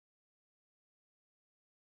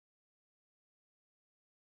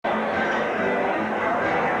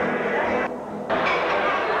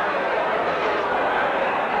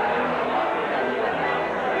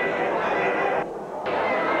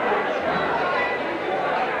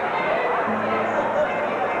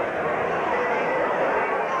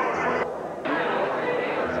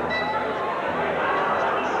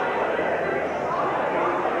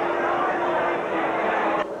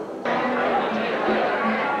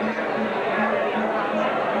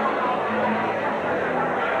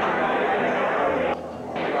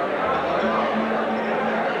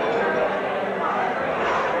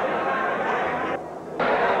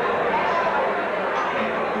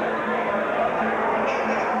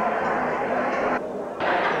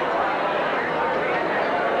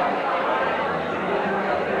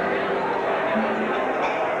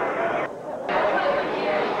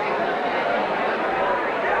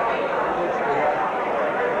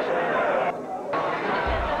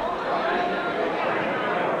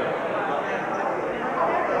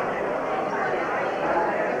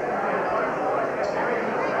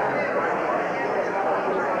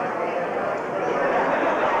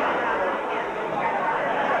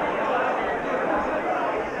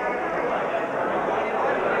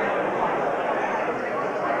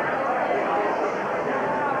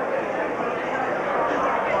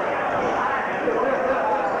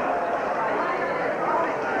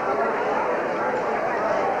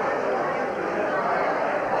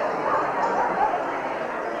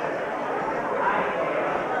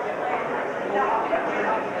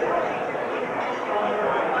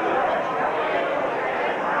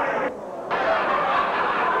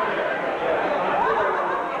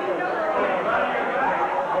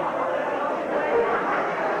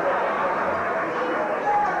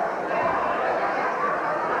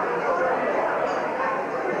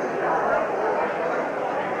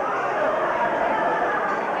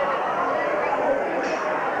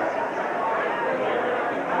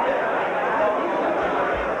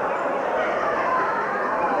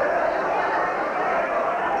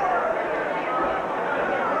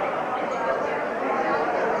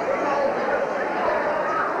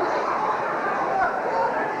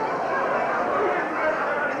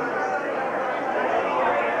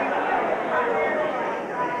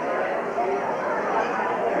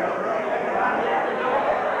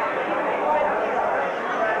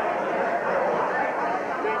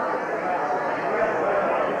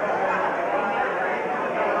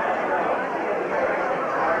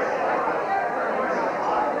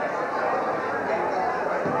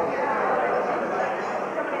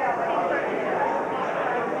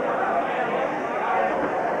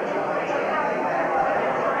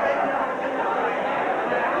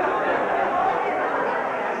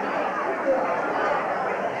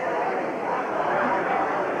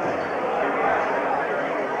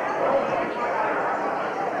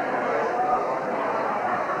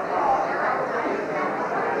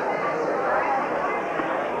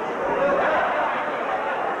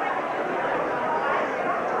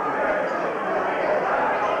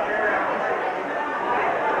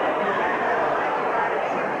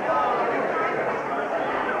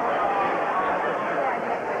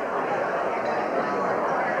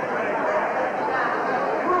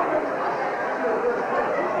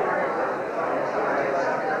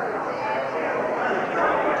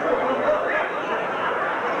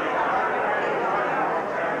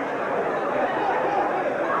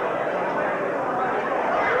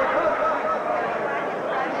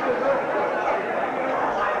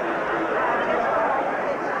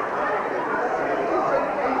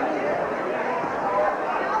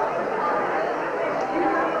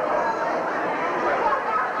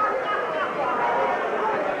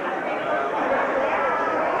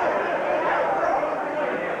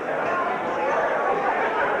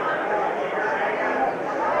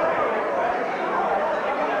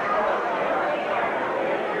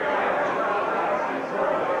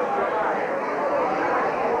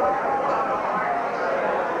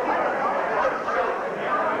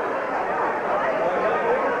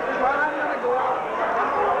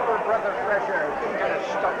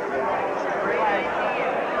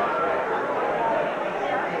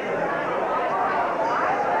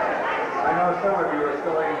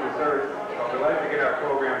still eating dessert, but we'd like to get our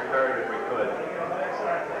program started if we could.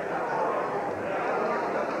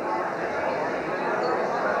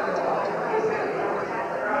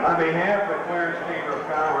 On behalf of the Clarence Chamber of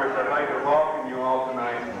Commerce, I'd like to welcome you all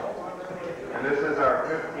tonight. And this is our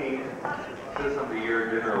 15th Citizen of the Year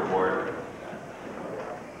Dinner Award.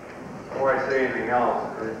 Before I say anything else,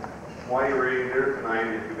 while you're eating dinner tonight,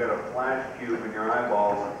 if you've got a flash cube in your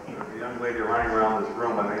eyeballs, there's a young lady running around this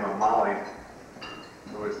room by the name of Molly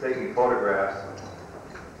who was taking photographs.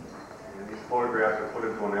 And these photographs are put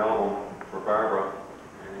into an album for Barbara.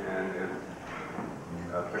 And it's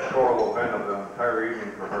a pictorial event of the entire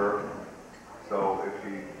evening for her. So if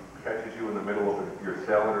she catches you in the middle of your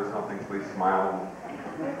salad or something, please smile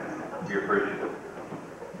and be appreciative.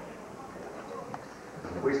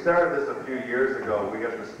 We started this a few years ago. We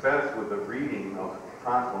have dispensed with the reading of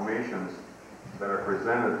proclamations that are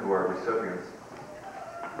presented to our recipients.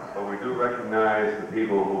 But we do recognize the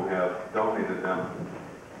people who have donated them.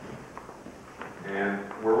 And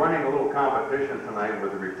we're running a little competition tonight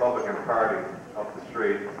with the Republican Party up the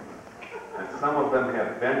street. And some of them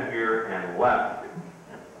have been here and left,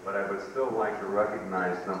 but I would still like to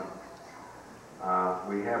recognize them.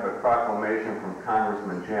 We have a proclamation from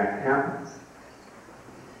Congressman Jack Kemp.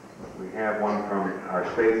 We have one from our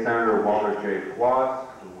state senator, Walter J. Kautz,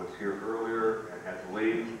 who was here earlier and had to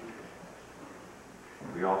leave.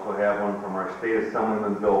 We also have one from our state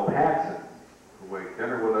assemblyman, Bill Paxson, who ate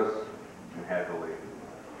dinner with us and had to leave.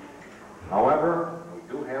 However, we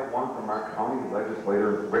do have one from our county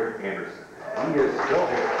legislator, Rick Anderson. He is still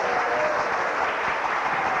here.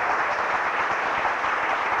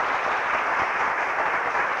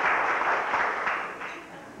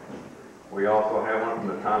 We also have one from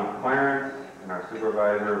the town of Clarence and our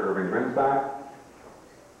supervisor, Irving Grimstock.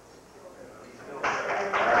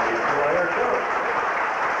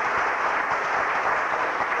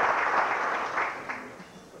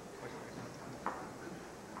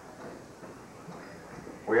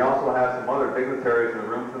 We also have some other dignitaries in the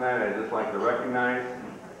room tonight I'd just like to recognize.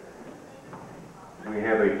 We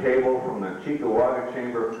have a table from the Chickawaga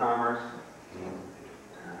Chamber of Commerce,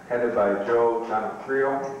 headed by Joe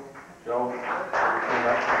Donofrio. Joe, stand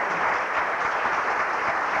up.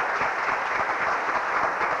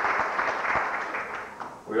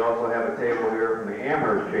 We also have a table here from the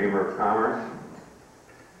Amherst Chamber of Commerce.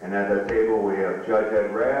 And at that table we have Judge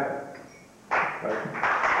Ed Rath.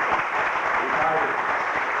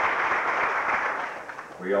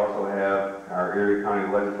 We also have our Erie County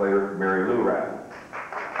legislator, Mary Lou Rath.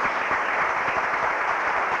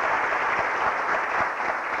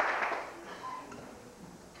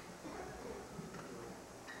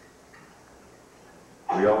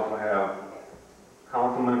 We also have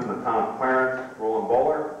councilman from the town of Clarence, Roland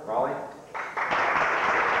Bowler, Raleigh.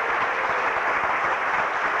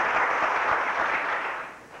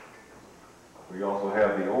 We also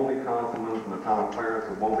have the only councilman from the town of Clarence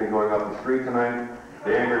who won't be going up the street tonight,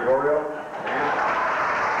 Dan Gregorio.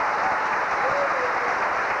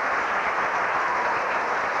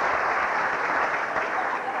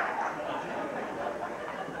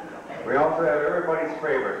 We also have everybody's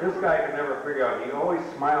favorite. This guy can never figure out. He always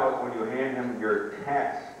smiles when you hand him your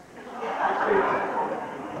tax statement.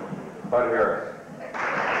 Bud Harris.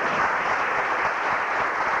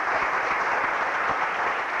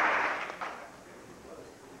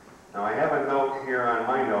 Now I have a note here on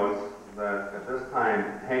my notes that at this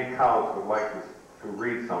time Hank Kautz would like to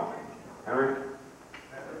read something. Henry?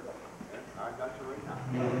 I got you right now.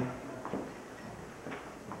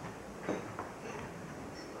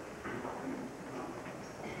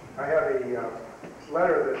 I have a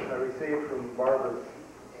letter that I received from Barbara's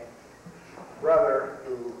brother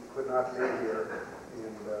who could not be here,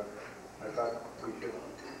 and I thought we should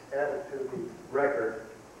add it to the record.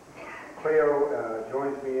 Cleo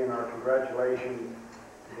joins me in our congratulations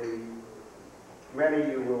to the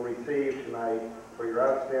many you will receive tonight for your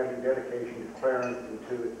outstanding dedication to Clarence and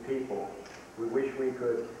to its people. We wish we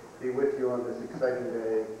could be with you on this exciting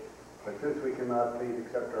day, but since we cannot, please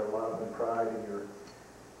accept our love and pride in your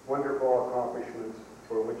wonderful accomplishments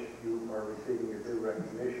for which you are receiving your due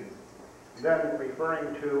recognition. Then,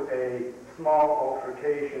 referring to a small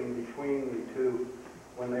altercation between the two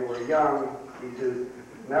when they were young, he says,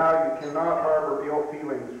 "Now you cannot harbor ill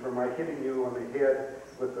feelings for my hitting you on the head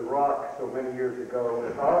with the rock so many years ago.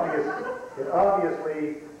 It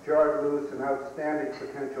obviously jarred loose an outstanding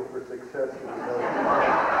potential for success in the relationship."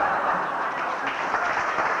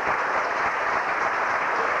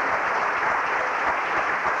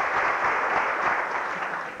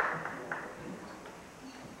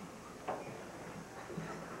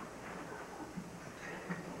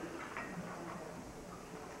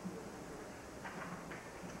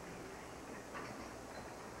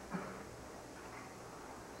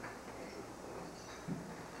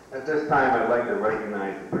 At this time, I'd like to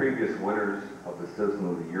recognize the previous winners of the Citizen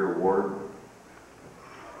of the Year Award.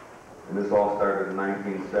 And this all started in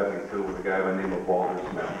 1972 with a guy by the name of Walter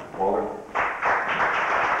Smith. Walter?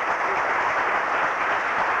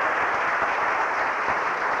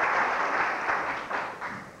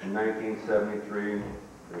 In 1973,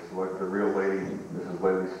 they selected the real lady, Mrs.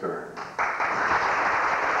 Lily Stern.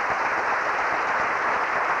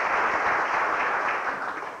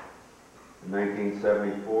 In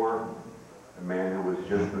 1974, a man who was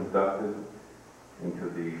just inducted into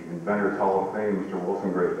the Inventors Hall of Fame, Mr.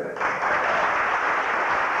 Wilson Greatback.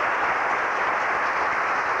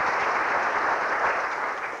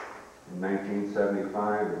 In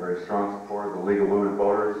 1975, a very strong supporter of the League of Women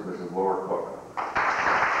Voters, Mrs. Laura Cook.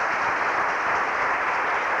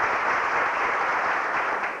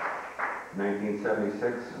 In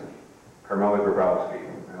 1976, Carmela Grabowski.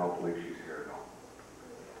 I don't believe she's here, though.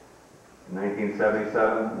 In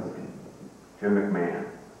 1977, Jim McMahon.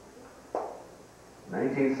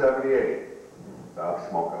 1978, Bob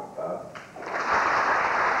Smoke Up, Bob.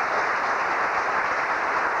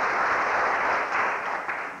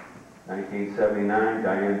 1979,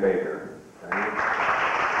 Diane Baker. Diane.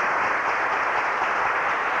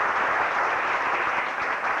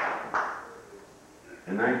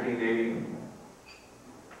 In 1980,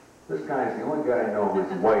 this guy is the only guy I know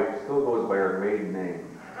whose wife still goes by her maiden name.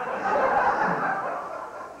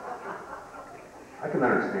 I can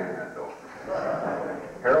understand that, though.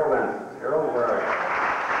 Harold Ensign. Harold, where are you?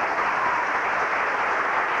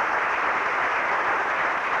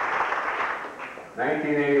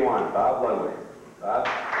 (1981), Bob Ludwig. Bob?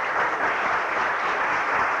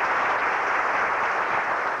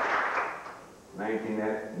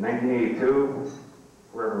 1982,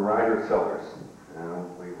 Reverend Roger Sellers. I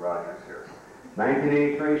don't believe Roger's here.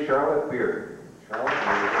 1983, Charlotte Beard. Charlotte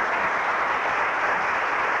Beard.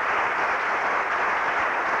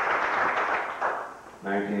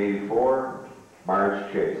 1984,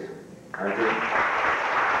 Marge Chase. Marjorie.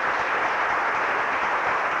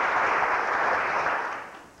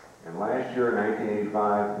 And last year,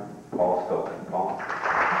 1985, Paul Stoughton. Paul.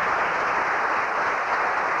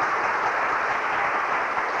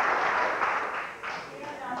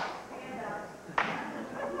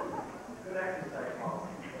 Good exercise, Paul.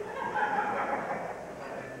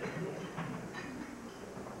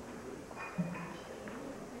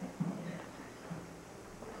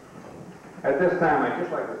 At this time, I'd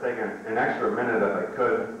just like to take an extra minute, if I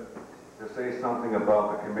could, to say something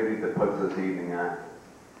about the committee that puts this evening on.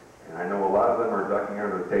 And I know a lot of them are ducking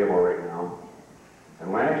under the table right now.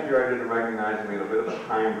 And last year I didn't recognize we had a bit of a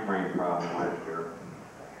time frame problem last year.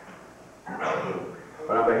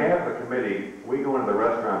 But on behalf of the committee, we go into the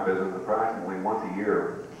restaurant business approximately once a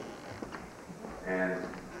year. And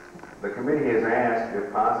the committee has asked,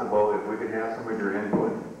 if possible, if we could have some of your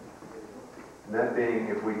input. And that being,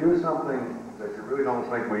 if we do something that you really don't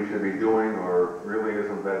think we should be doing or really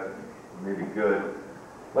isn't that maybe good,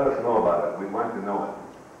 let us know about it. We'd like to know it.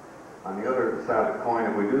 On the other side of the coin,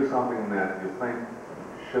 if we do something that you think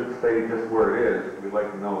should stay just where it is, we'd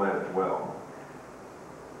like to know that as well.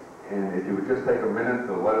 And if you would just take a minute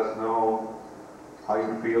to let us know how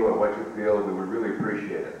you feel or what you feel, we would really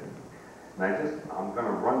appreciate it. And I'm going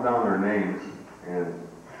to run down their names, and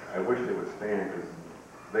I wish they would stand because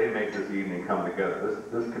they make this evening come together.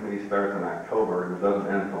 This committee starts in October and it doesn't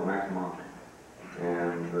end until next month.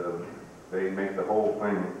 And they make the whole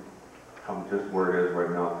thing come just where it is right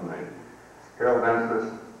now tonight. Harold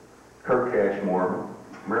Ensign, Kirk Cashmore,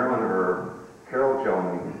 Marilyn Herb, Carol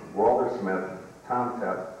Jolney, Walter Smith, Tom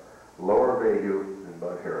Tepp, Laura Bayhue, and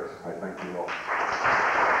Bud Harris. I thank you all.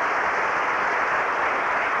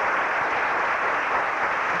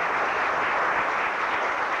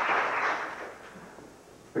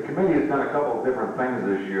 The committee has done a couple of different things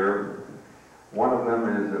this year. One of them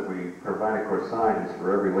is that we provided corsages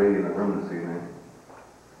for every lady in the room this evening.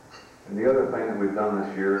 And the other thing that we've done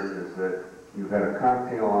this year is that you've had a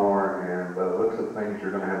cocktail hour, and by the looks of things,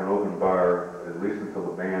 you're going to have an open bar at least until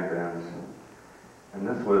the band ends. And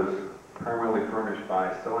this was primarily furnished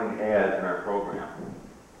by selling ads in our program.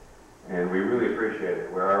 And we really appreciate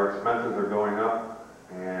it. Where our expenses are going up,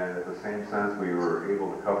 and at the same sense, we were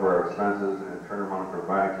able to cover our expenses and turn around and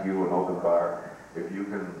provide to you an open bar. If you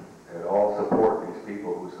can at all support these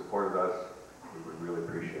people who supported us, we would really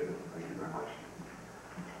appreciate it. Thank you very much.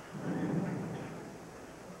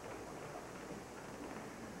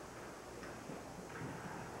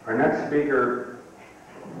 Our next speaker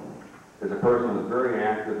is a person who's very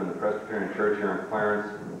active in the Presbyterian Church here in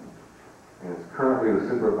Clarence, and is currently the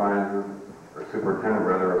superintendent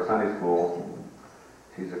rather, of Sunday school.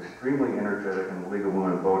 She's extremely energetic in the League of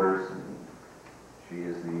Women Voters. She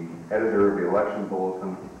is the editor of the election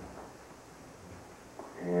bulletin,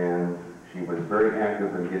 and she was very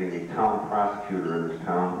active in getting a town prosecutor in this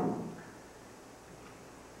town,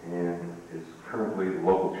 and is currently the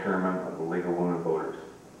local chairman of the League of Women Voters.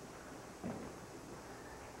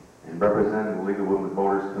 And representing the League of Women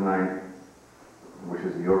Voters tonight, which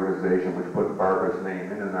is the organization which put Barbara's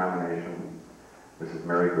name in the nomination, this is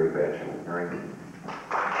Mary Graybatch. Mary.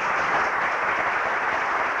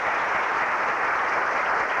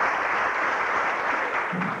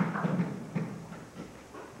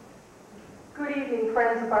 Good evening,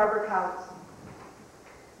 friends of Barbara Kautz.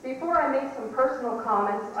 Before I make some personal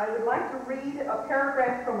comments, I would like to read a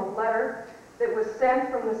paragraph from a letter that was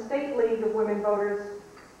sent from the State League of Women Voters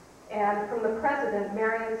and from the president,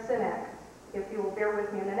 Marion Sinek, if you will bear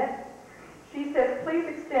with me a minute. She says, please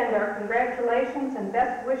extend our congratulations and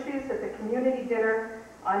best wishes at the community dinner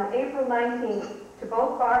on April 19th to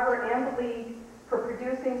both Barbara and the League for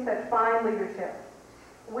producing such fine leadership.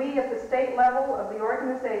 We at the state level of the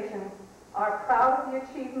organization are proud of the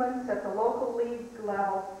achievements at the local league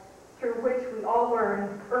level through which we all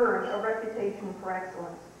earn a reputation for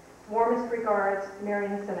excellence. Warmest regards,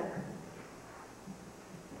 Marion Sinek.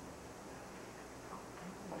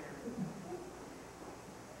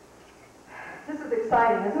 This is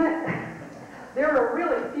exciting, isn't it? There are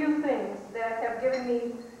really few things that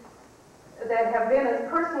have been as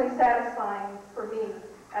personally satisfying for me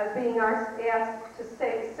as being asked to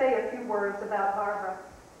say a few words about Barbara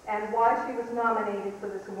and why she was nominated for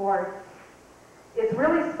this award. It's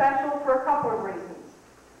really special for a couple of reasons.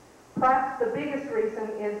 Perhaps the biggest reason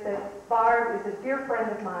is that Barb is a dear friend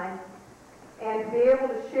of mine, and to be able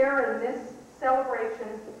to share in this celebration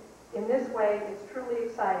in this way is truly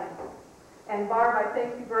exciting. And Barb, I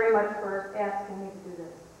thank you very much for asking me to do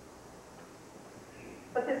this.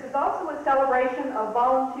 But this is also a celebration of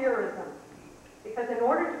volunteerism, because in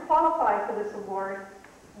order to qualify for this award,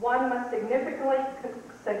 one must significantly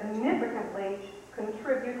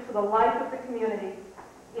contribute to the life of the community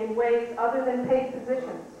in ways other than paid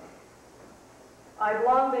positions. I've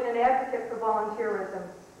long been an advocate for volunteerism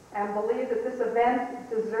and believe that this event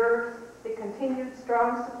deserves the continued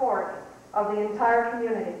strong support of the entire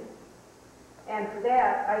community. And for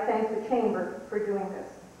that, I thank the Chamber for doing this.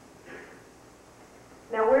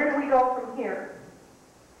 Now, where do we go from here?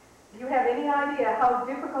 Do you have any idea how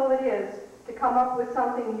difficult it is to come up with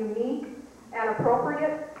something unique and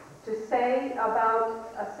appropriate to say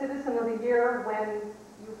about a Citizen of the Year when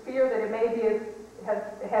you fear that it may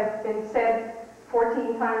have been said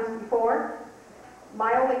 14 times before?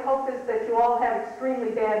 My only hope is that you all have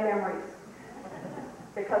extremely bad memories,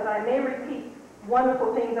 because I may repeat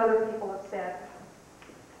wonderful things other people have said.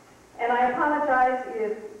 And I apologize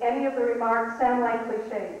if any of the remarks sound like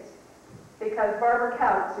cliches, because Barbara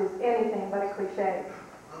Kautz is anything but a cliche.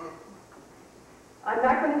 I'm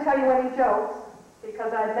not going to tell you any jokes,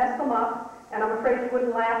 because I'd mess them up, and I'm afraid you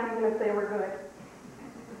wouldn't laugh even if they were good.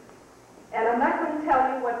 And I'm not going to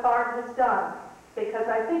tell you what Barb has done, because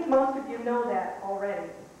I think most of you know that already.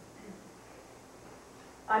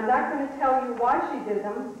 I'm not going to tell you why she did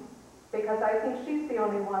them, because I think she's the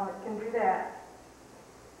only one that can do that.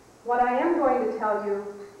 What I am going to tell you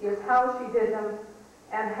is how she did them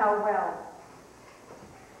and how well.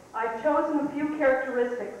 I've chosen a few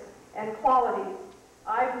characteristics and qualities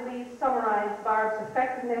I believe summarize Barb's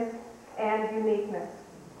effectiveness and uniqueness.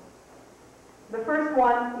 The first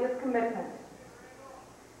one is commitment,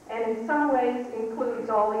 and in some ways includes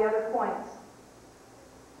all the other points.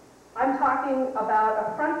 I'm talking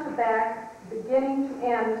about a front-to-back,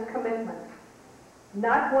 beginning-to-end commitment,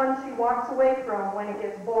 not one she walks away from when it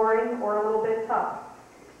gets boring or a little bit tough.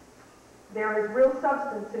 There is real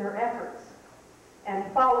substance in her efforts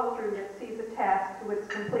and follow-through that sees a task to its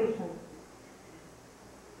completion.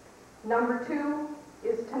 Number two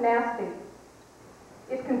is tenacity.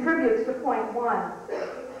 It contributes to point one,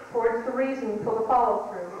 towards the reason for the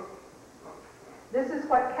follow-through. This is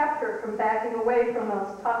what kept her from backing away from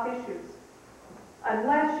those tough issues,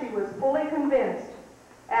 unless she was fully convinced,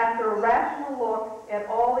 after a rational look at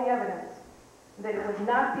all the evidence, that it would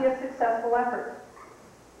not be a successful effort,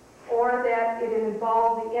 or that it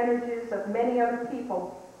involved the energies of many other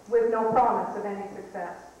people with no promise of any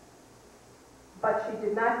success. But she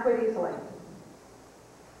did not quit easily.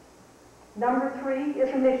 Number three is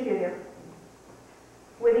initiative.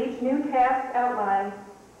 With each new task outlined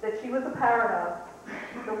that she was a part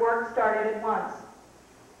of, the work started at once.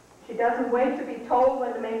 She doesn't wait to be told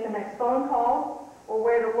when to make the next phone call or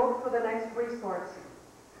where to look for the next resource.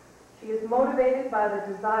 She is motivated by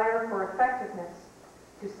the desire for effectiveness,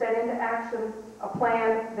 to set into action a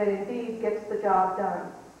plan that indeed gets the job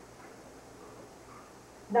done.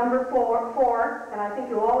 Number four, and I think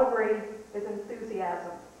you'll all agree, is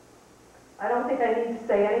enthusiasm. I don't think I need to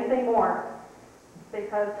say anything more,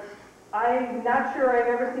 because I'm not sure I've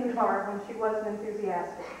ever seen Barb when she wasn't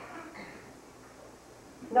enthusiastic.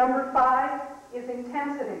 Number 5 is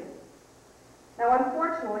intensity. Now,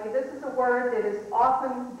 unfortunately, this is a word that is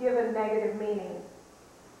often given negative meaning.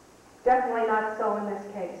 Definitely not so in this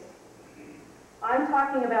case. I'm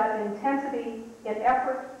talking about intensity in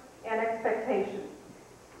effort and expectation.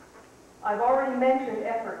 I've already mentioned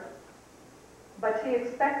effort, but she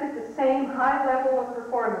expected the same high level of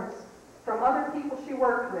performance from other people she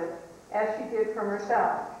worked with as she did from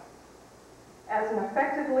herself. As an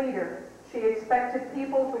effective leader, she expected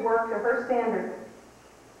people to work to her standard.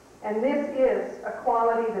 And this is a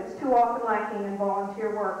quality that's too often lacking in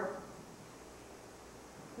volunteer work.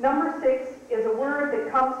 Number 6 is a word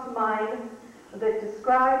that comes to mind that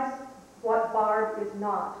describes what Barb is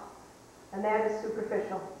not, and that is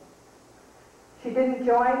superficial. She didn't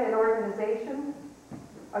join an organization,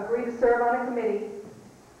 agree to serve on a committee,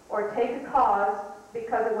 or take a cause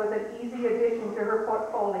because it was an easy addition to her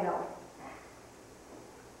portfolio.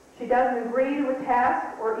 She doesn't agree to a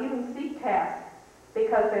task or even seek tasks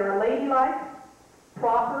because they're ladylike,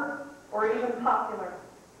 proper, or even popular.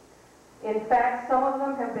 In fact, some of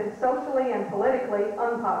them have been socially and politically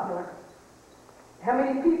unpopular. How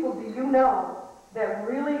many people do you know that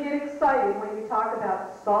really get excited when you talk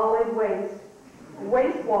about solid waste,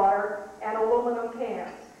 wastewater, and aluminum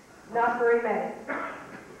cans? Not very many.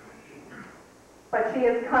 But she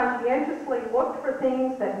has conscientiously looked for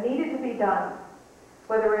things that needed to be done,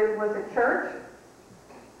 whether it was at church,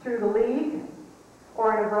 through the league,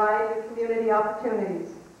 or in a variety of community opportunities.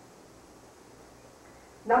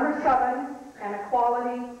 Number 7, and a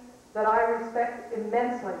quality that I respect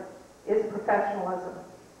immensely, is professionalism.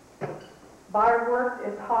 Barb worked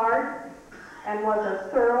as hard and was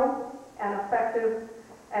as thorough and effective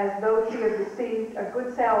as though she had received a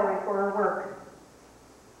good salary for her work.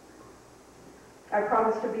 I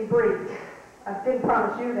promised to be brief. I didn't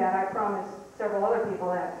promise you that, I promised several other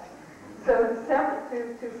people that. So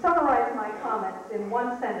to summarize my comments in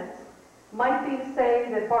one sentence might be to say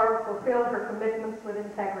that Barb fulfilled her commitments with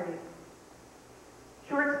integrity.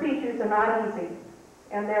 Short speeches are not easy,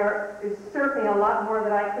 and there is certainly a lot more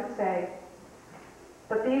that I could say.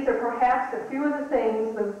 But these are perhaps a few of the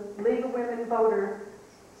things the League of Women Voters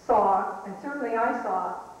saw, and certainly I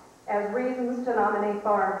saw, as reasons to nominate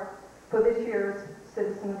Barb for this year's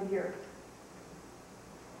Citizen of the Year.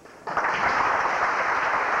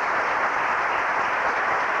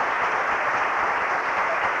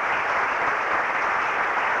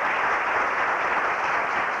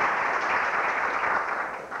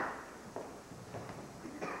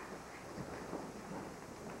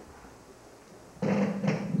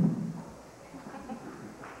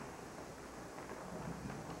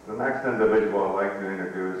 The next individual I'd like to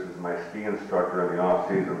introduce is my ski instructor in the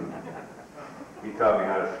off-season. He taught me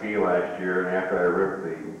how to ski last year, and after I ripped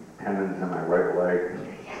the tendons in my right leg,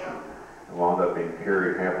 I wound up being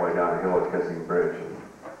carried halfway down a hill at Kissing Bridge.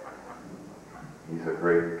 He's a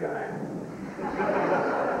great guy.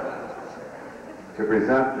 To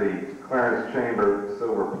present the Clarence Chamber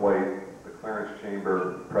Silver Plate, the Clarence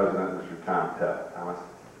Chamber President, Mr. Tom Tepp. Thomas.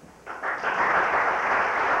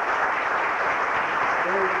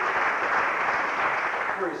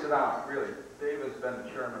 Before you sit down, really, Dave has been the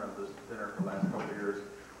chairman of this dinner for the last couple of years.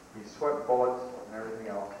 He sweat bullets and everything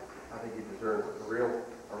else. I think he deserves a real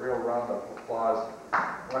round of applause.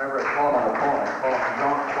 Whenever I call him on the phone, I call him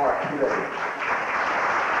John Clark today.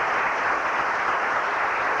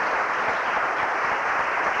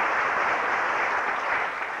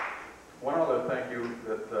 One other thank you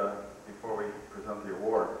that before we present the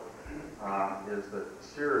award is that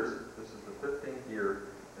Sears. This is the 15th year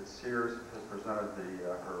that Sears has presented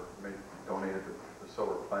donated the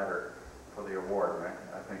silver platter for the award. And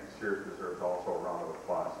I think Sears deserves also a round of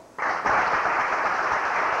applause.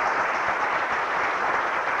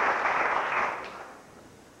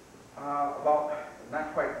 About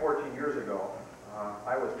not quite 14 years ago,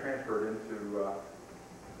 I was transferred into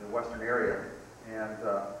the western area and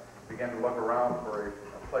began to look around for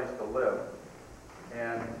a place to live.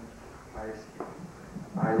 And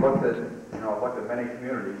I looked at many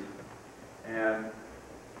communities and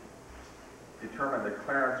determined that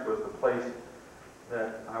Clarence was the place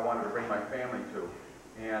that I wanted to bring my family to.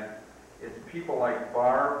 And it's people like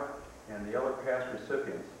Barb and the other past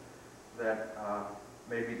recipients that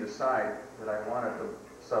made me decide that I wanted to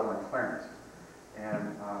settle in Clarence.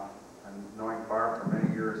 And knowing Barb for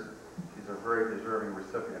many years, she's a very deserving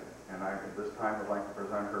recipient.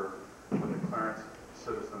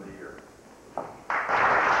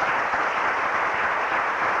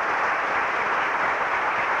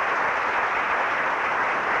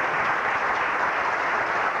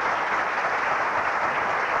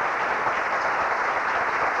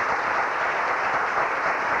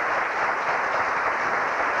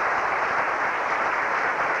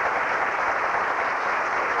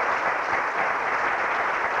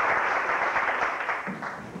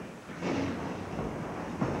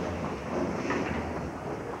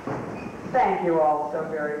 Thank you all so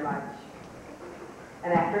very much.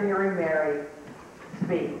 And after hearing Mary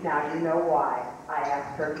speak, now you know why I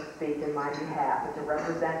asked her to speak in my behalf and to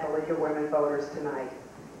represent the League of Women Voters tonight.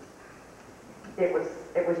 It was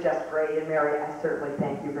just great, and Mary, I certainly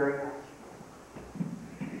thank you very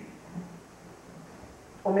much.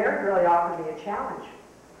 Well, Mary really offered me a challenge,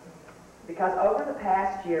 because over the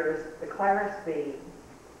past years, the Clarence Bee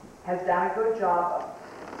has done a good job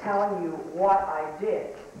of telling you what I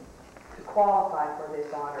did to qualify for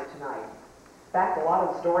this honor tonight. In fact, a lot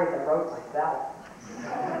of the stories I wrote myself.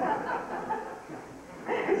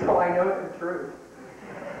 So I know it's the truth.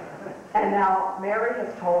 And now Mary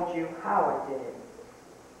has told you how I did it.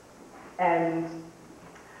 And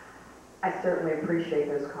I certainly appreciate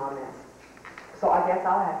those comments. So I guess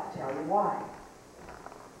I'll have to tell you why.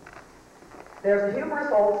 There's a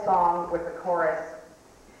humorous old song with the chorus,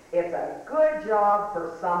 "It's a good job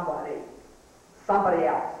for somebody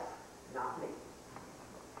else, not me."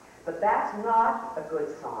 But that's not a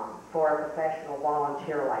good song for a professional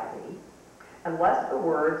volunteer like me, unless the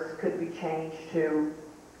words could be changed to,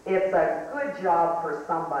 "It's a good job for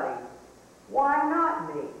somebody, why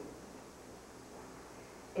not me?"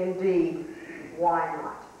 Indeed, why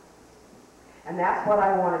not? And that's what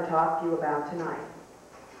I want to talk to you about tonight.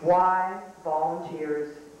 Why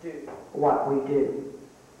volunteers do what we do.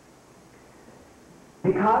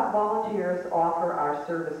 Because volunteers offer our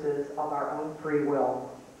services of our own free will,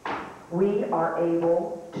 we are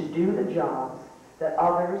able to do the jobs that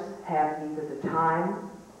others have neither the time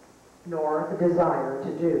nor the desire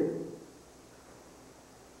to do.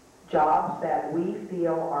 Jobs that we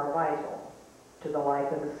feel are vital to the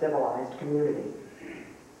life of a civilized community.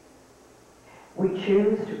 We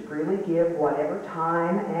choose to freely give whatever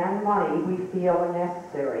time and money we feel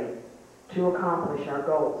necessary to accomplish our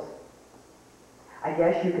goals. I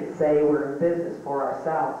guess you could say we're in business for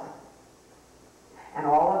ourselves. And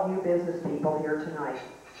all of you business people here tonight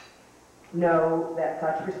know that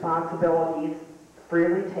such responsibilities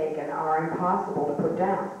freely taken are impossible to put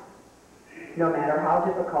down, no matter how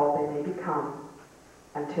difficult they may become,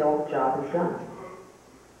 until the job is done.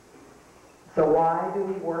 So why do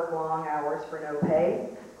we work long hours for no pay?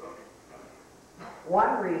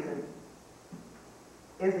 One reason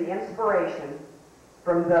is the inspiration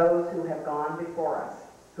from those who have gone before us,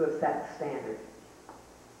 who have set the standard.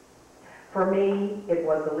 For me, it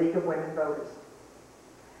was the League of Women Voters.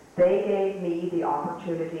 They gave me the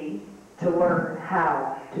opportunity to learn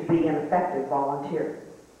how to be an effective volunteer.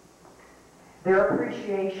 Their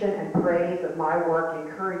appreciation and praise of my work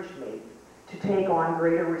encouraged me to take on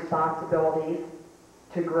greater responsibilities,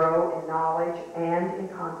 to grow in knowledge and in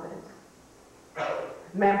confidence.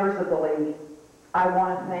 Members of the League, I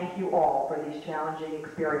want to thank you all for these challenging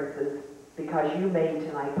experiences, because you made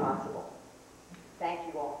tonight possible. Thank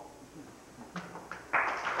you all.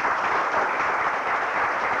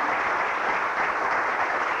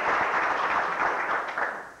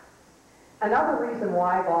 Another reason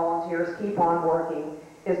why volunteers keep on working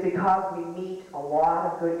is because we meet a lot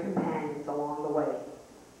of good companions along the way.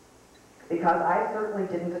 Because I certainly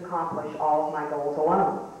didn't accomplish all of my goals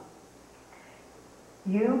alone.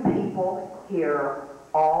 You people here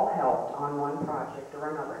all helped on one project or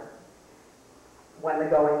another when the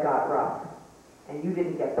going got rough, and you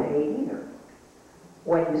didn't get paid either.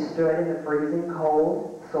 When you stood in the freezing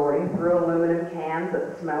cold, sorting through aluminum cans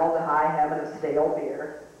that smelled to high heaven of stale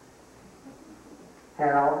beer,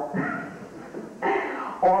 Harold,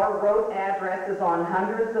 or wrote addresses on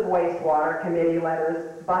hundreds of wastewater committee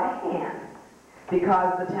letters by hand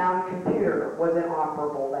because the town computer was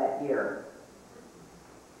inoperable that year,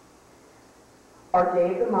 or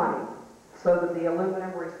gave the money so that the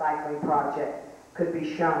aluminum recycling project could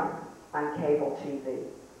be shown on cable TV.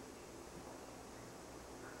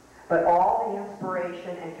 But all the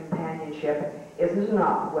inspiration and companionship isn't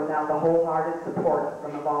enough without the wholehearted support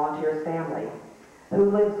from a volunteer's family who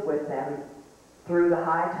lives with them through the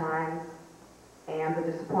high times and the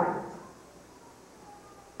disappointments.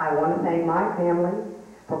 I want to thank my family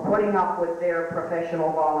for putting up with their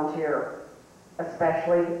professional volunteer,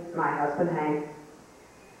 especially my husband Hank,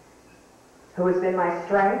 who has been my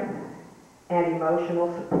strength and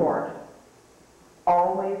emotional support,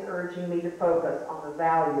 always urging me to focus on the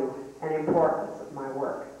value and importance of my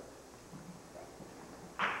work.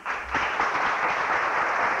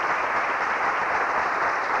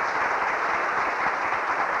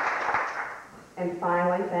 And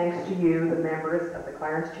finally, thanks to you, the members of the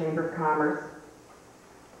Clarence Chamber of Commerce,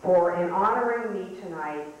 for in honoring me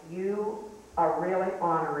tonight. You are really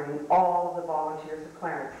honoring all of the volunteers of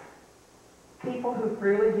Clarence. People who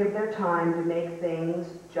freely give their time to make things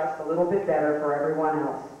just a little bit better for everyone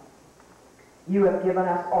else. You have given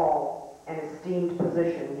us all an esteemed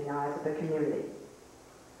position in the eyes of the community.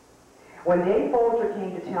 When Dave Folger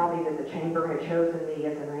came to tell me that the Chamber had chosen me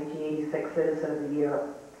as the 1986 Citizen of the Year,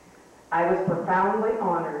 I was profoundly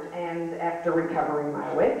honored and, after recovering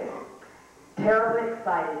my wits, terribly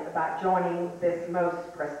excited about joining this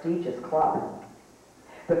most prestigious club.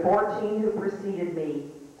 The 14 who preceded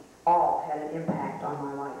me all had an impact on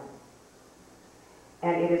my life.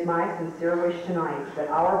 And it is my sincere wish tonight that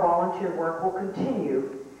our volunteer work will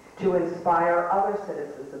continue to inspire other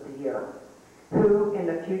Citizens of the Year, who in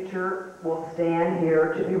the future will stand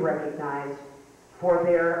here to be recognized for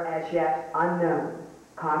their as yet unknown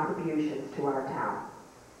contributions to our town.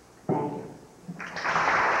 Thank you.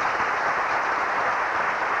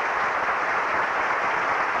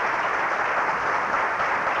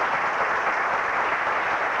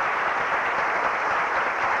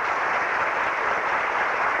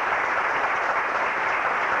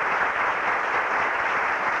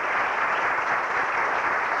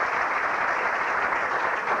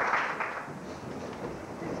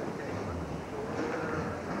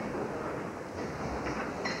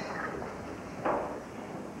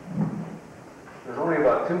 There's only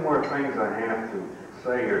about two more things I have to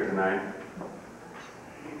say here tonight.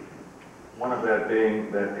 One of that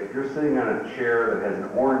being that if you're sitting on a chair that has an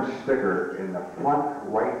orange sticker in the front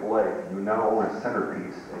right leg, you now own a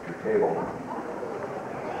centerpiece at your table.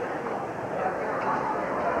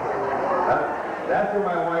 That's where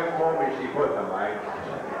my wife told me she put them,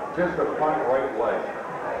 just the front right leg.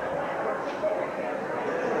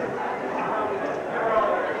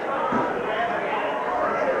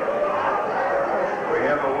 We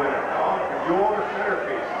have a winner. Oh, you own a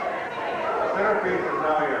centerpiece. The centerpiece is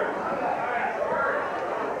now yours.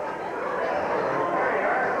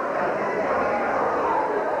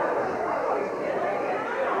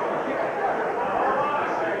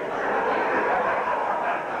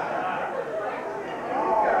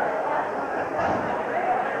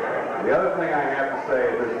 The other thing I have to say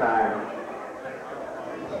at this time,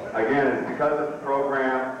 again, is because of the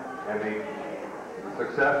program and the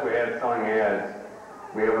success we had selling ads,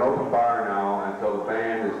 we have an open bar now until the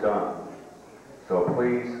band is done. So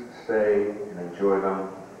please stay and enjoy them.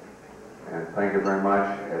 And thank you very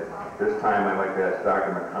much. At this time, I'd like to ask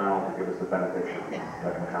Dr. McConnell to give us the benediction.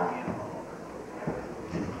 Dr. McConnell.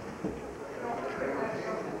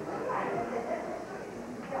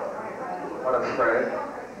 Let us pray.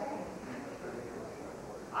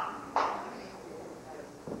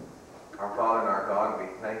 Our Father and our God, we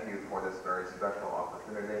thank you for this very special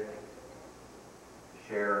opportunity to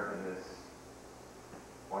share in this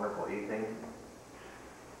wonderful evening.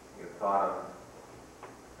 You've thought of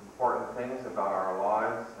important things about our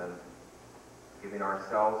lives and giving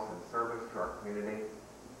ourselves in service to our community.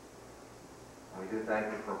 And we do thank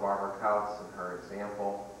you for Barbara Kautz and her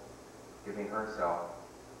example, giving herself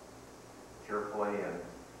cheerfully and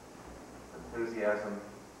enthusiasm,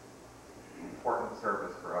 important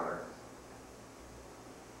service for others.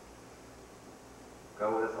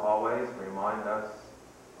 Go with us always, remind us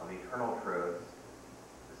of eternal truths,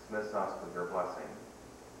 dismiss us with your blessing.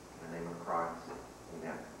 In the name of Christ,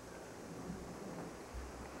 amen.